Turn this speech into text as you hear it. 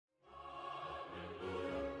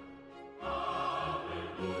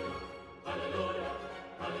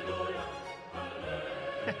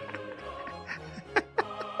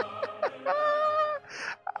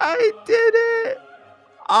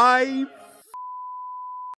I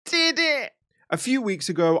did it! A few weeks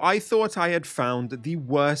ago, I thought I had found the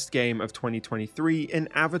worst game of 2023 in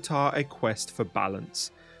Avatar: A Quest for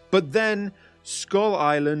Balance. But then, Skull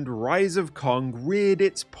Island: Rise of Kong reared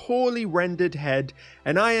its poorly rendered head,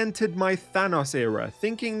 and I entered my Thanos era,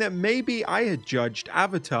 thinking that maybe I had judged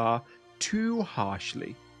Avatar too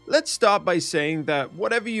harshly. Let's start by saying that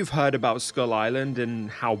whatever you've heard about Skull Island and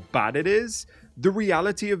how bad it is, the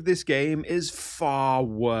reality of this game is far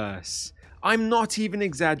worse. I'm not even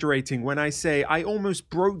exaggerating when I say I almost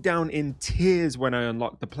broke down in tears when I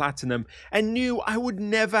unlocked the platinum and knew I would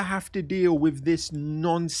never have to deal with this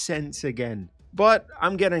nonsense again. But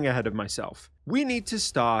I'm getting ahead of myself. We need to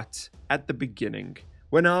start at the beginning,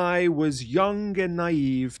 when I was young and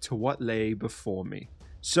naive to what lay before me.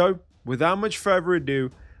 So, without much further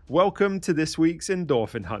ado, welcome to this week's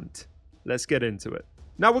Endorphin Hunt. Let's get into it.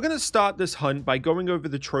 Now we're going to start this hunt by going over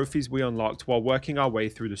the trophies we unlocked while working our way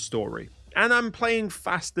through the story. And I'm playing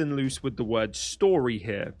fast and loose with the word story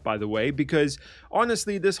here, by the way, because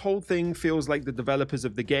honestly this whole thing feels like the developers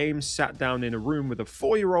of the game sat down in a room with a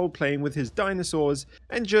 4-year-old playing with his dinosaurs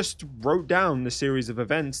and just wrote down the series of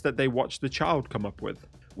events that they watched the child come up with.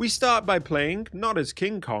 We start by playing, not as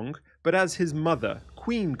King Kong, but as his mother,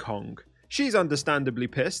 Queen Kong. She's understandably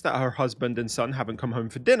pissed that her husband and son haven't come home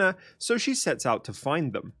for dinner, so she sets out to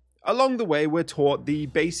find them. Along the way, we're taught the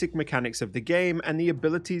basic mechanics of the game and the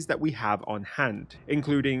abilities that we have on hand,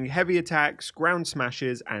 including heavy attacks, ground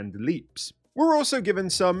smashes, and leaps. We're also given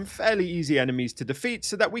some fairly easy enemies to defeat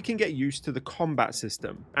so that we can get used to the combat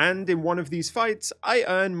system, and in one of these fights, I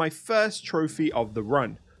earn my first trophy of the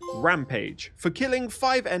run, Rampage, for killing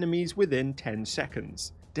 5 enemies within 10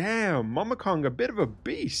 seconds. Damn, Mama Kong a bit of a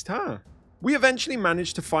beast, huh? We eventually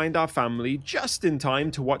managed to find our family just in time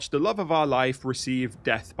to watch the love of our life receive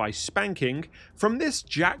death by spanking from this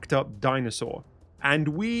jacked up dinosaur. And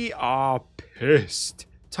we are pissed.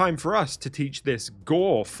 Time for us to teach this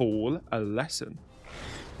gore fool a lesson.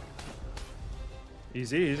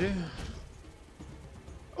 Easy, easy.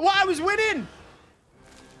 What? I was winning!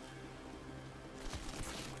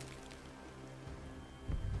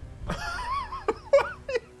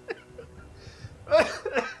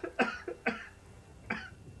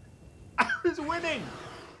 Winning.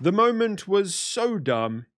 The moment was so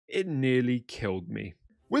dumb, it nearly killed me.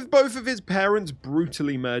 With both of his parents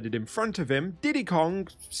brutally murdered in front of him, Diddy Kong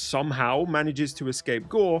somehow manages to escape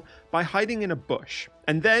gore by hiding in a bush,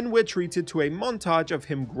 and then we're treated to a montage of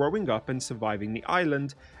him growing up and surviving the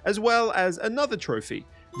island, as well as another trophy,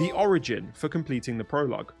 the Origin, for completing the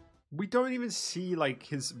prologue. We don't even see like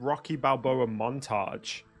his Rocky Balboa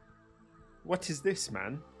montage. What is this,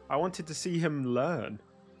 man? I wanted to see him learn.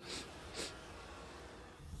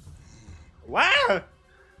 Wow!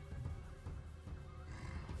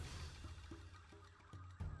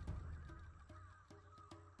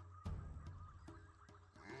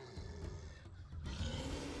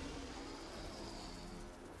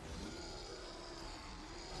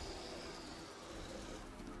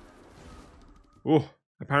 Oh,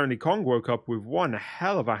 apparently Kong woke up with one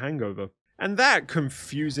hell of a hangover. And that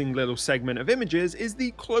confusing little segment of images is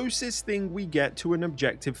the closest thing we get to an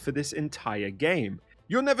objective for this entire game.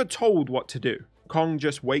 You're never told what to do. Kong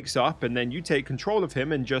just wakes up and then you take control of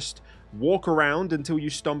him and just walk around until you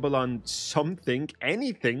stumble on something,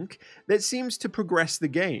 anything, that seems to progress the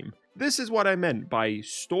game. This is what I meant by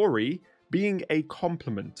story being a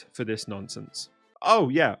complement for this nonsense. Oh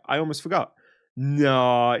yeah, I almost forgot.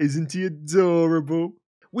 Nah, isn't he adorable?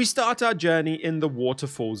 We start our journey in the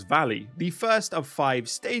Waterfalls Valley, the first of 5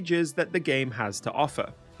 stages that the game has to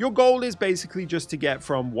offer. Your goal is basically just to get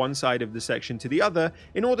from one side of the section to the other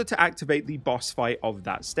in order to activate the boss fight of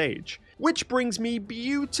that stage. Which brings me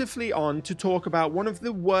beautifully on to talk about one of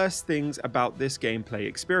the worst things about this gameplay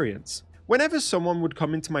experience. Whenever someone would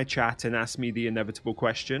come into my chat and ask me the inevitable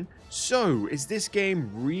question, so is this game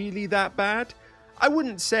really that bad? I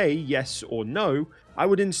wouldn't say yes or no, I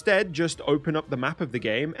would instead just open up the map of the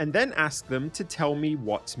game and then ask them to tell me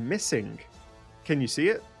what's missing. Can you see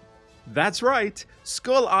it? That's right,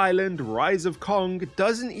 Skull Island: Rise of Kong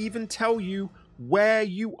doesn't even tell you where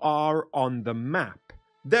you are on the map.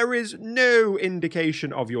 There is no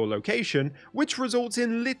indication of your location, which results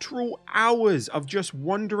in literal hours of just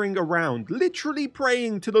wandering around, literally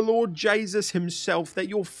praying to the Lord Jesus himself that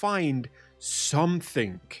you'll find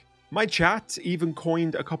something. My chat even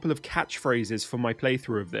coined a couple of catchphrases for my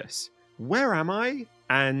playthrough of this. Where am I?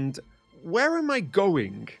 And where am I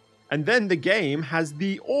going? And then the game has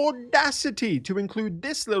the audacity to include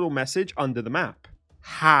this little message under the map.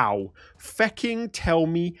 How? Fecking tell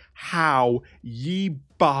me how, ye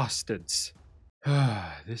bastards.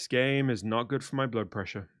 This game is not good for my blood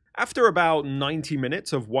pressure. After about 90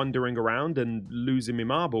 minutes of wandering around and losing me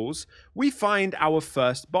marbles, we find our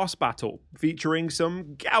first boss battle, featuring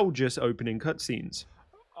some gorgeous opening cutscenes.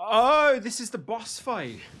 Oh, this is the boss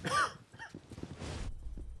fight.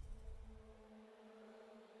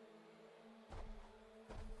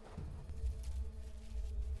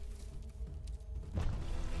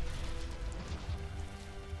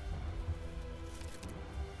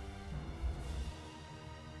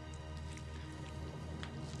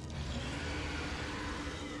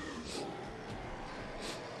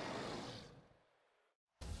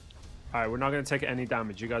 Alright, we're not going to take any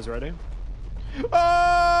damage. You guys ready?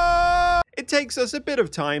 It takes us a bit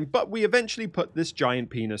of time, but we eventually put this giant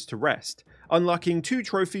penis to rest, unlocking 2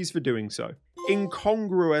 trophies for doing so.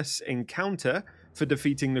 Incongruous Encounter for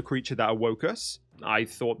defeating the creature that awoke us. I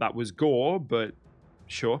thought that was gore, but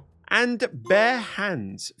sure. And Bare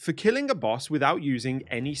Hands for killing a boss without using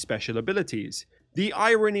any special abilities. The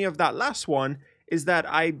irony of that last one is that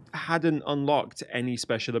I hadn't unlocked any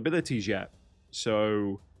special abilities yet.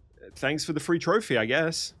 So thanks for the free trophy, I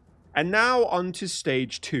guess. And now on to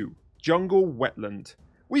stage 2, Jungle Wetland.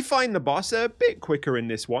 We find the boss a bit quicker in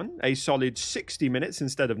this one, a solid 60 minutes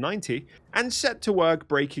instead of 90, and set to work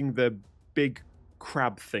breaking the big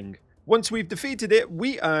crab thing. Once we've defeated it,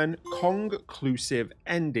 we earn Conclusive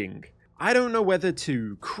Ending. I don't know whether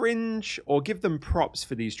to cringe or give them props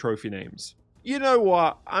for these trophy names. You know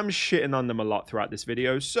what, I'm shitting on them a lot throughout this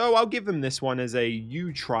video, so I'll give them this one as a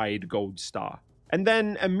 "you tried" gold star. And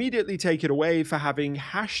then immediately take it away for having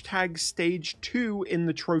hashtag stage 2 in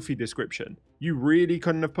the trophy description. You really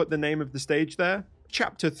couldn't have put the name of the stage there?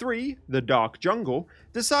 Chapter 3, The Dark Jungle,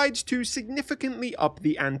 decides to significantly up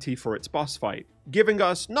the ante for its boss fight, giving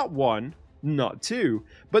us not 1, not 2,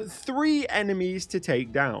 but 3 enemies to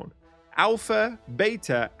take down. Alpha,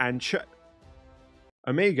 Beta, and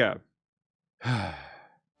Omega.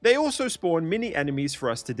 They also spawn mini enemies for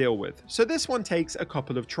us to deal with, so this one takes a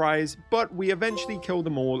couple of tries, but we eventually kill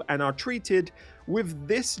them all and are treated with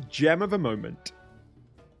this gem of a moment.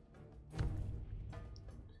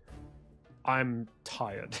 I'm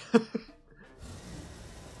tired.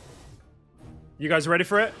 You guys ready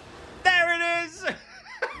for it? There it is!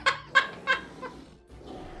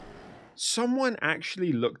 Someone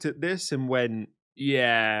actually looked at this and went,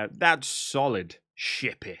 yeah, that's solid.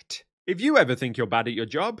 Ship it. If you ever think you're bad at your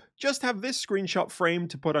job, just have this screenshot framed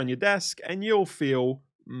to put on your desk and you'll feel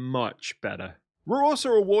much better. We're also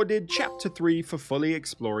awarded Chapter 3 for fully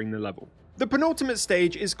exploring the level. The penultimate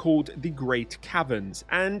stage is called the Great Caverns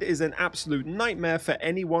and is an absolute nightmare for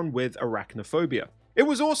anyone with arachnophobia. It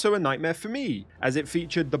was also a nightmare for me, as it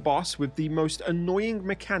featured the boss with the most annoying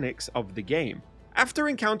mechanics of the game. After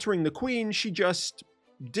encountering the Queen, she just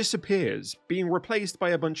disappears, being replaced by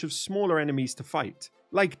a bunch of smaller enemies to fight.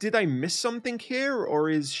 Like, did I miss something here, or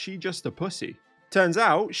is she just a pussy? Turns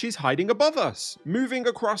out, she's hiding above us, moving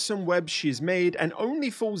across some webs she's made, and only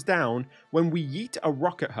falls down when we yeet a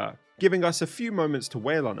rock at her, giving us a few moments to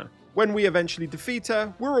wail on her. When we eventually defeat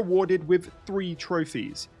her, we're awarded with 3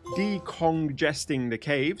 trophies. Decongesting the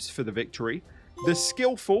caves for the victory, the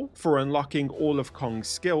Skillful for unlocking all of Kong's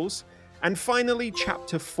skills, and finally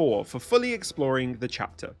Chapter 4 for fully exploring the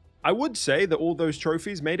chapter. I would say that all those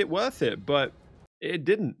trophies made it worth it, but it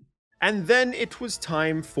didn't. And then it was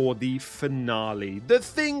time for the finale. The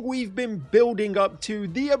thing we've been building up to,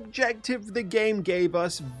 the objective the game gave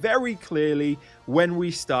us very clearly when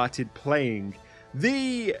we started playing.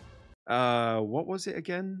 The... what was it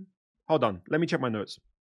again? Hold on, let me check my notes.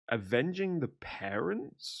 Avenging the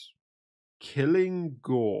parents? Killing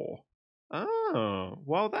Gore. Oh,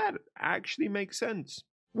 well that actually makes sense.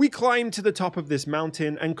 We climb to the top of this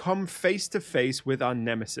mountain and come face to face with our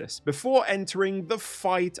nemesis before entering the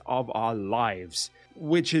fight of our lives,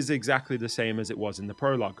 which is exactly the same as it was in the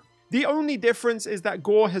prologue. The only difference is that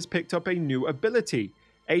Gore has picked up a new ability,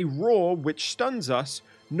 a roar which stuns us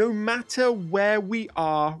no matter where we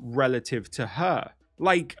are relative to her.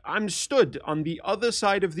 Like, I'm stood on the other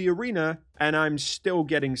side of the arena and I'm still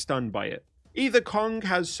getting stunned by it. Either Kong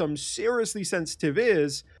has some seriously sensitive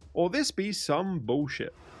ears, or this be some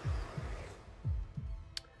bullshit.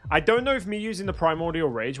 I don't know if me using the Primordial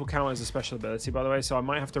Rage will count as a special ability, by the way, so I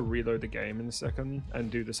might have to reload the game in a second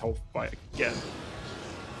and do this whole fight again.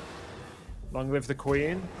 Long live the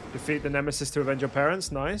Queen. Defeat the Nemesis to avenge your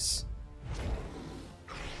parents. Nice.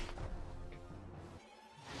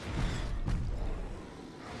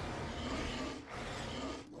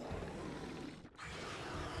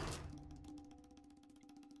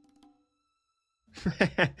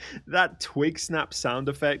 That twig snap sound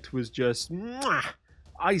effect was just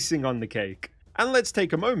icing on the cake. And let's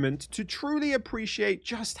take a moment to truly appreciate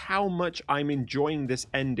just how much I'm enjoying this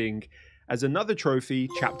ending as another trophy,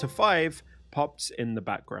 Chapter 5, pops in the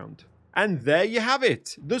background. And there you have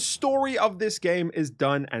it. The story of this game is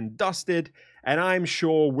done and dusted, and I'm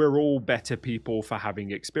sure we're all better people for having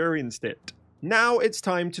experienced it. Now it's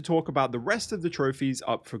time to talk about the rest of the trophies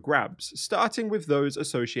up for grabs, starting with those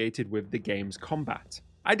associated with the game's combat.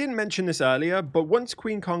 I didn't mention this earlier, but once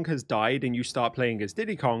Queen Kong has died and you start playing as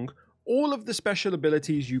Diddy Kong, all of the special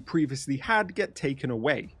abilities you previously had get taken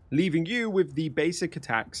away, leaving you with the basic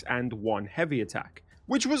attacks and one heavy attack,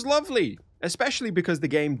 which was lovely, especially because the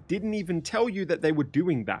game didn't even tell you that they were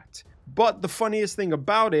doing that. But the funniest thing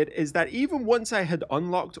about it is that even once I had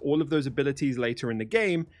unlocked all of those abilities later in the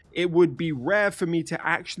game, it would be rare for me to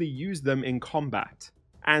actually use them in combat.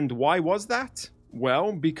 And why was that?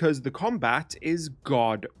 Well, because the combat is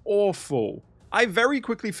god awful. I very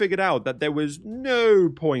quickly figured out that there was no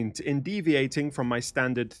point in deviating from my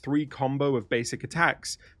standard 3 combo of basic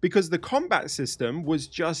attacks, because the combat system was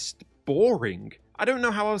just boring. I don't know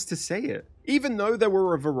how else to say it. Even though there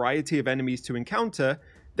were a variety of enemies to encounter,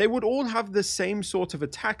 they would all have the same sort of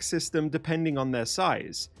attack system depending on their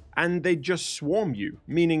size, and they'd just swarm you,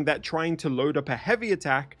 meaning that trying to load up a heavy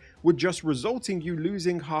attack would just result in you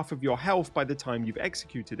losing half of your health by the time you've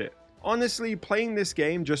executed it. Honestly, playing this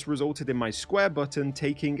game just resulted in my square button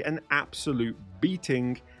taking an absolute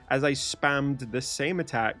beating as I spammed the same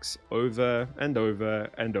attacks over and over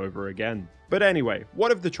and over again. But anyway,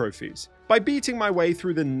 what of the trophies? By beating my way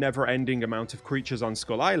through the never-ending amount of creatures on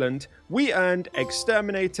Skull Island, we earned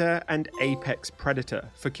Exterminator and Apex Predator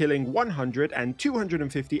for killing 100 and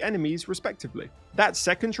 250 enemies respectively. That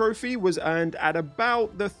second trophy was earned at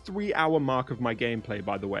about the 3-hour mark of my gameplay,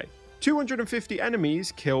 by the way. 250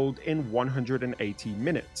 enemies killed in 180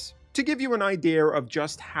 minutes. To give you an idea of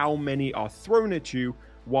just how many are thrown at you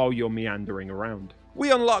while you're meandering around.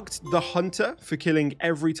 We unlocked the Hunter for killing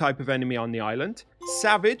every type of enemy on the island,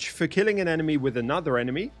 Savage for killing an enemy with another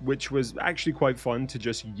enemy, which was actually quite fun to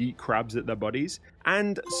just yeet crabs at their bodies,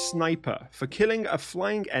 and Sniper for killing a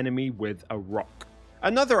flying enemy with a rock.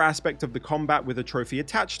 Another aspect of the combat with a trophy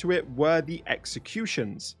attached to it were the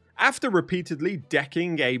executions. After repeatedly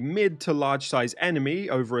decking a mid to large size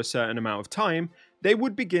enemy over a certain amount of time, they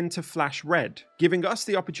would begin to flash red, giving us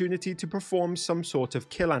the opportunity to perform some sort of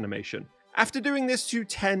kill animation. After doing this to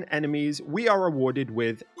 10 enemies, we are awarded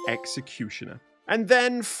with Executioner. And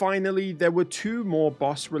then, finally, there were 2 more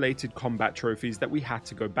boss-related combat trophies that we had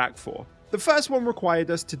to go back for. The first one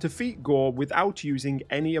required us to defeat Gore without using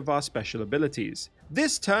any of our special abilities.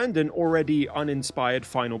 This turned an already uninspired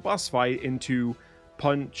final boss fight into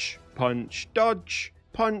punch, punch, dodge,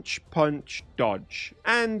 punch, punch, dodge,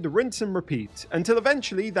 and rinse and repeat, until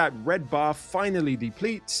eventually that red bar finally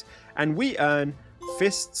depletes, and we earn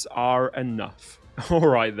Fists Are Enough.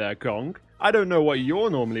 Alright there, Kong. I don't know what you're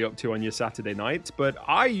normally up to on your Saturday night, but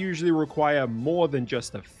I usually require more than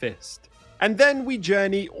just a fist. And then we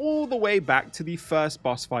journey all the way back to the first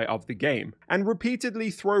boss fight of the game, and repeatedly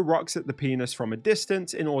throw rocks at the penis from a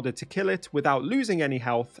distance in order to kill it without losing any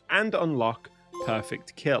health and unlock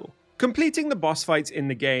Perfect Kill. Completing the boss fights in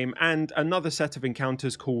the game and another set of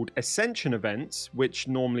encounters called Ascension events, which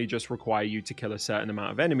normally just require you to kill a certain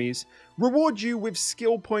amount of enemies, reward you with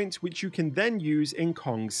skill points which you can then use in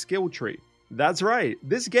Kong's skill tree. That's right,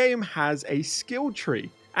 this game has a skill tree,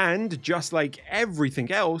 and just like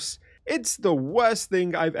everything else, it's the worst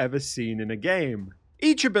thing I've ever seen in a game.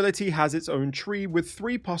 Each ability has its own tree with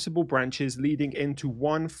 3 possible branches leading into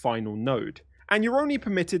one final node, and you're only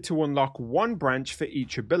permitted to unlock 1 branch for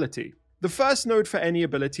each ability. The first node for any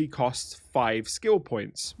ability costs 5 skill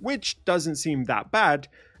points, which doesn't seem that bad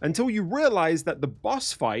until you realize that the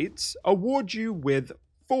boss fights award you with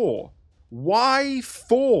 4. Why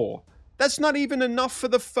 4? That's not even enough for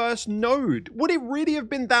the first node. Would it really have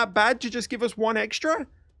been that bad to just give us 1 extra?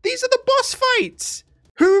 These are the boss fights!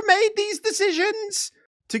 Who made these decisions?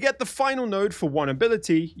 To get the final node for 1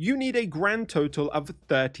 ability, you need a grand total of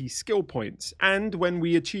 30 skill points, and when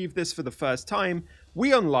we achieve this for the first time,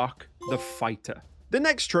 we unlock the Fighter. The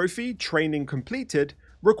next trophy, Training Completed,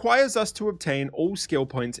 requires us to obtain all skill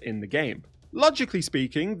points in the game. Logically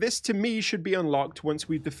speaking, this to me should be unlocked once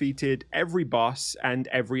we've defeated every boss and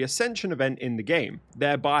every Ascension event in the game,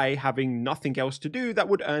 thereby having nothing else to do that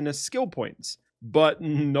would earn us skill points. But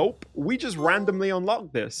nope, we just randomly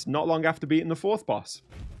unlocked this, not long after beating the 4th boss.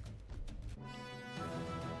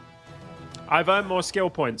 I've earned more skill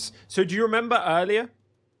points. So do you remember earlier?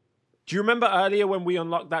 Do you remember earlier when we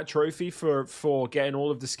unlocked that trophy for getting all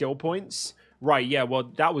of the skill points? Right, yeah,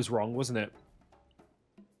 well, that was wrong, wasn't it?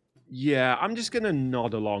 Yeah, I'm just gonna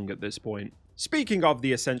nod along at this point. Speaking of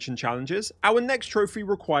the Ascension Challenges, our next trophy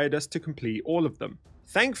required us to complete all of them.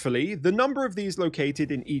 Thankfully, the number of these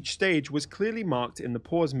located in each stage was clearly marked in the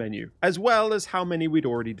pause menu, as well as how many we'd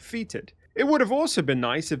already defeated. It would have also been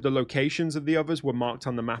nice if the locations of the others were marked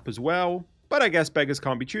on the map as well, but I guess beggars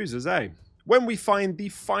can't be choosers, eh? When we find the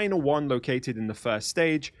final one located in the first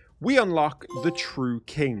stage, we unlock the True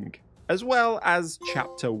King, as well as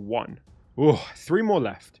Chapter 1. Oh, 3 more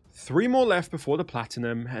left. 3 more left before the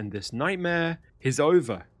platinum, and this nightmare is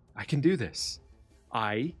over. I can do this.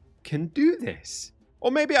 I can do this.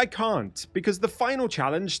 Or maybe I can't, because the final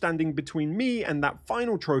challenge standing between me and that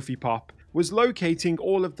final trophy pop was locating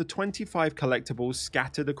all of the 25 collectibles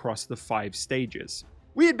scattered across the 5 stages.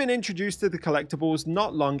 We had been introduced to the collectibles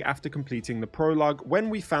not long after completing the prologue when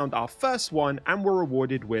we found our first one and were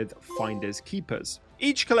rewarded with Finders Keepers.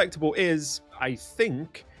 Each collectible is, I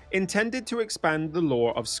think, intended to expand the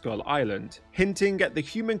lore of Skull Island, hinting at the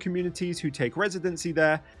human communities who take residency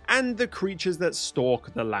there and the creatures that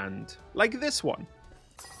stalk the land, like this one.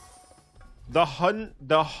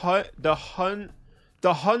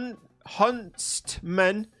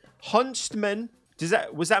 Huntsmen.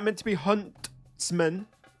 Was that meant to be huntsmen,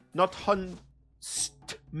 not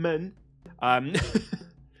huntsmen?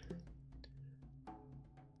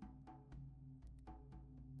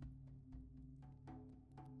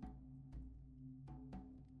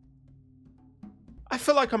 I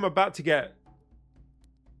feel like I'm about to get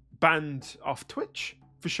banned off Twitch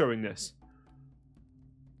for showing this.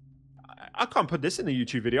 I can't put this in a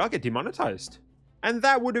YouTube video, I'll get demonetized. And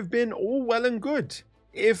that would have been all well and good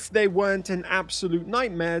if they weren't an absolute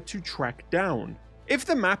nightmare to track down. If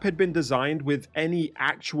the map had been designed with any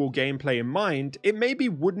actual gameplay in mind, it maybe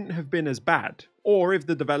wouldn't have been as bad. Or if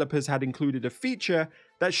the developers had included a feature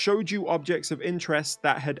that showed you objects of interest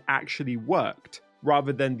that had actually worked,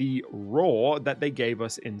 rather than the raw that they gave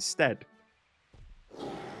us instead.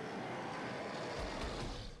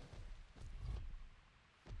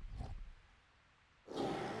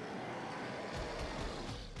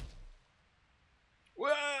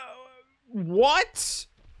 What?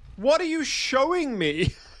 What are you showing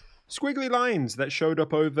me? Squiggly lines that showed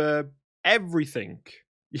up over everything.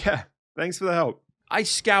 Yeah, thanks for the help. I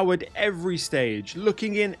scoured every stage,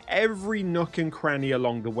 looking in every nook and cranny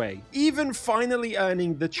along the way, even finally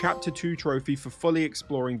earning the Chapter 2 trophy for fully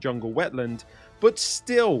exploring Jungle Wetland, but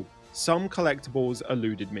still, some collectibles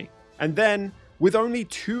eluded me. And then, with only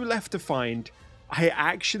 2 left to find, I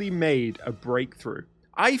actually made a breakthrough.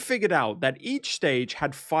 I figured out that each stage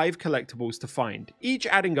had 5 collectibles to find, each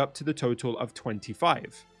adding up to the total of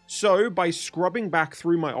 25. So, by scrubbing back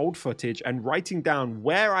through my old footage and writing down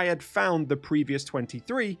where I had found the previous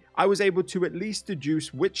 23, I was able to at least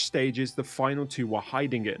deduce which stages the final 2 were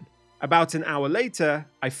hiding in. About an hour later,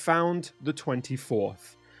 I found the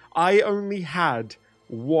 24th. I only had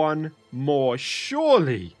 1 more.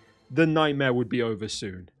 Surely, the nightmare would be over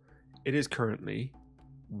soon. It is currently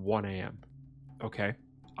 1 AM. Okay?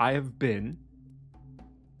 I have been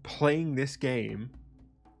playing this game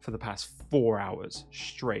for the past 4 hours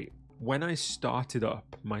straight. When I started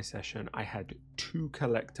up my session, I had 2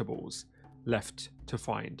 collectibles left to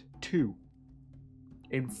find. 2.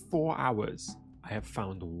 In 4 hours, I have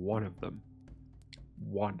found 1 of them.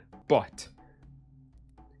 1. But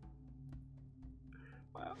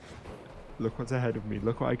look what's ahead of me.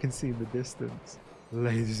 Look what I can see in the distance.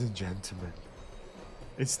 Ladies and gentlemen,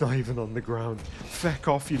 it's not even on the ground. Feck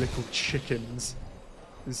off, you little chickens.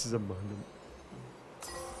 This is a moment.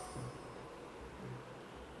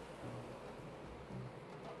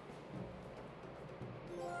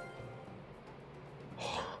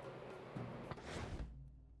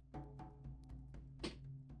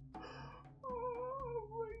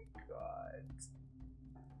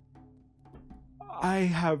 I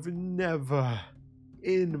have never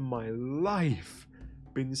in my life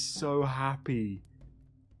been so happy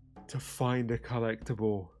to find a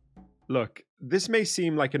collectible. Look, this may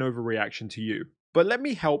seem like an overreaction to you, but let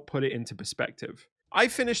me help put it into perspective. I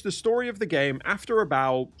finished the story of the game after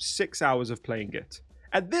about 6 hours of playing it.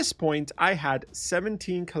 At this point, I had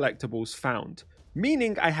 17 collectibles found,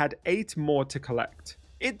 meaning I had 8 more to collect.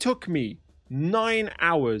 It took me 9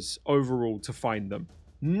 hours overall to find them.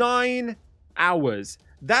 9 hours.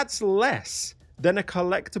 That's less than a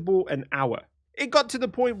collectible an hour. It got to the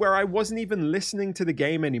point where I wasn't even listening to the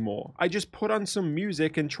game anymore. I just put on some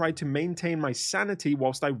music and tried to maintain my sanity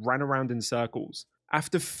whilst I ran around in circles.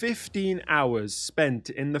 After 15 hours spent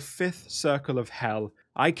in the 5th circle of hell,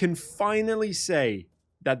 I can finally say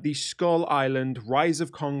that the Skull Island Rise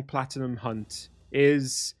of Kong Platinum Hunt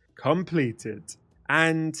is completed.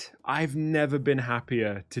 And I've never been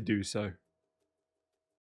happier to do so.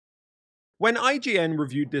 When IGN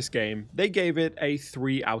reviewed this game, they gave it a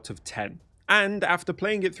 3 out of 10. And after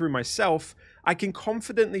playing it through myself, I can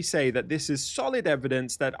confidently say that this is solid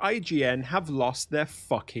evidence that IGN have lost their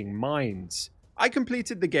fucking minds. I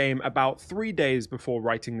completed the game about 3 days before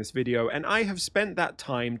writing this video, and I have spent that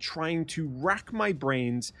time trying to rack my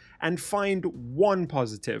brains and find one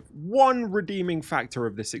positive, one redeeming factor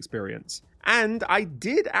of this experience. And I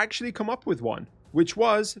did actually come up with one, which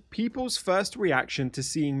was people's first reaction to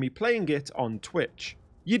seeing me playing it on Twitch.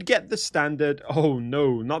 You'd get the standard, oh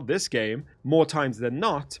no, not this game, more times than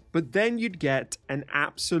not, but then you'd get an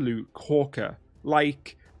absolute corker.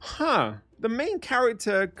 Like, the main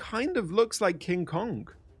character kind of looks like King Kong.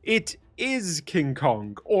 It is King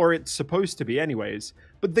Kong, or it's supposed to be anyways,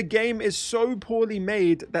 but the game is so poorly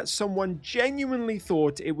made that someone genuinely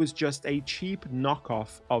thought it was just a cheap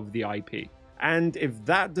knockoff of the IP. And if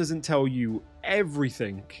that doesn't tell you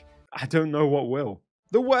everything, I don't know what will.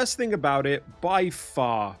 The worst thing about it, by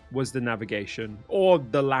far, was the navigation, or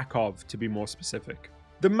the lack of, to be more specific.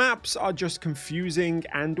 The maps are just confusing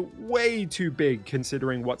and way too big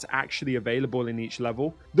considering what's actually available in each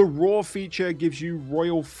level. The raw feature gives you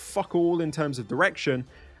royal fuck all in terms of direction,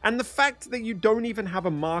 and the fact that you don't even have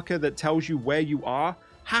a marker that tells you where you are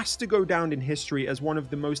has to go down in history as one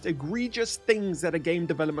of the most egregious things that a game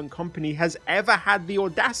development company has ever had the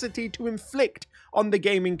audacity to inflict on the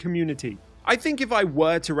gaming community. I think if I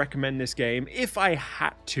were to recommend this game, if I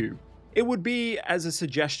had to, it would be as a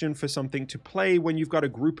suggestion for something to play when you've got a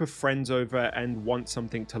group of friends over and want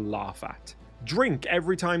something to laugh at. Drink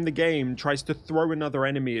every time the game tries to throw another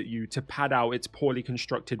enemy at you to pad out its poorly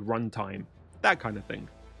constructed runtime. That kind of thing.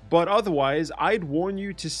 But otherwise, I'd warn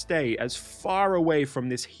you to stay as far away from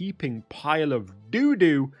this heaping pile of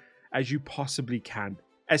doo-doo as you possibly can,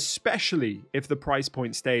 especially if the price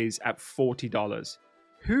point stays at $40.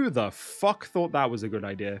 Who the fuck thought that was a good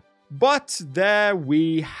idea? But there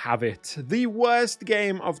we have it. The worst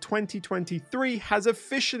game of 2023 has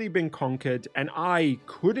officially been conquered, and I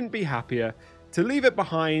couldn't be happier to leave it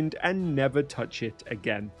behind and never touch it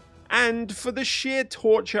again. And for the sheer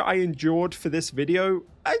torture I endured for this video,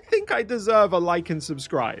 I think I deserve a like and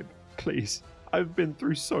subscribe. Please, I've been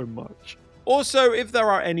through so much. Also, if there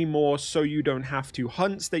are any more So You Don't Have To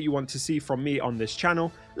hunts that you want to see from me on this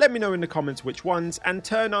channel, let me know in the comments which ones, and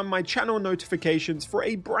turn on my channel notifications for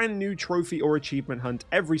a brand new trophy or achievement hunt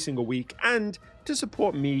every single week, and to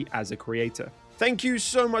support me as a creator. Thank you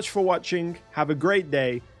so much for watching, have a great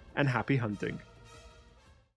day, and happy hunting.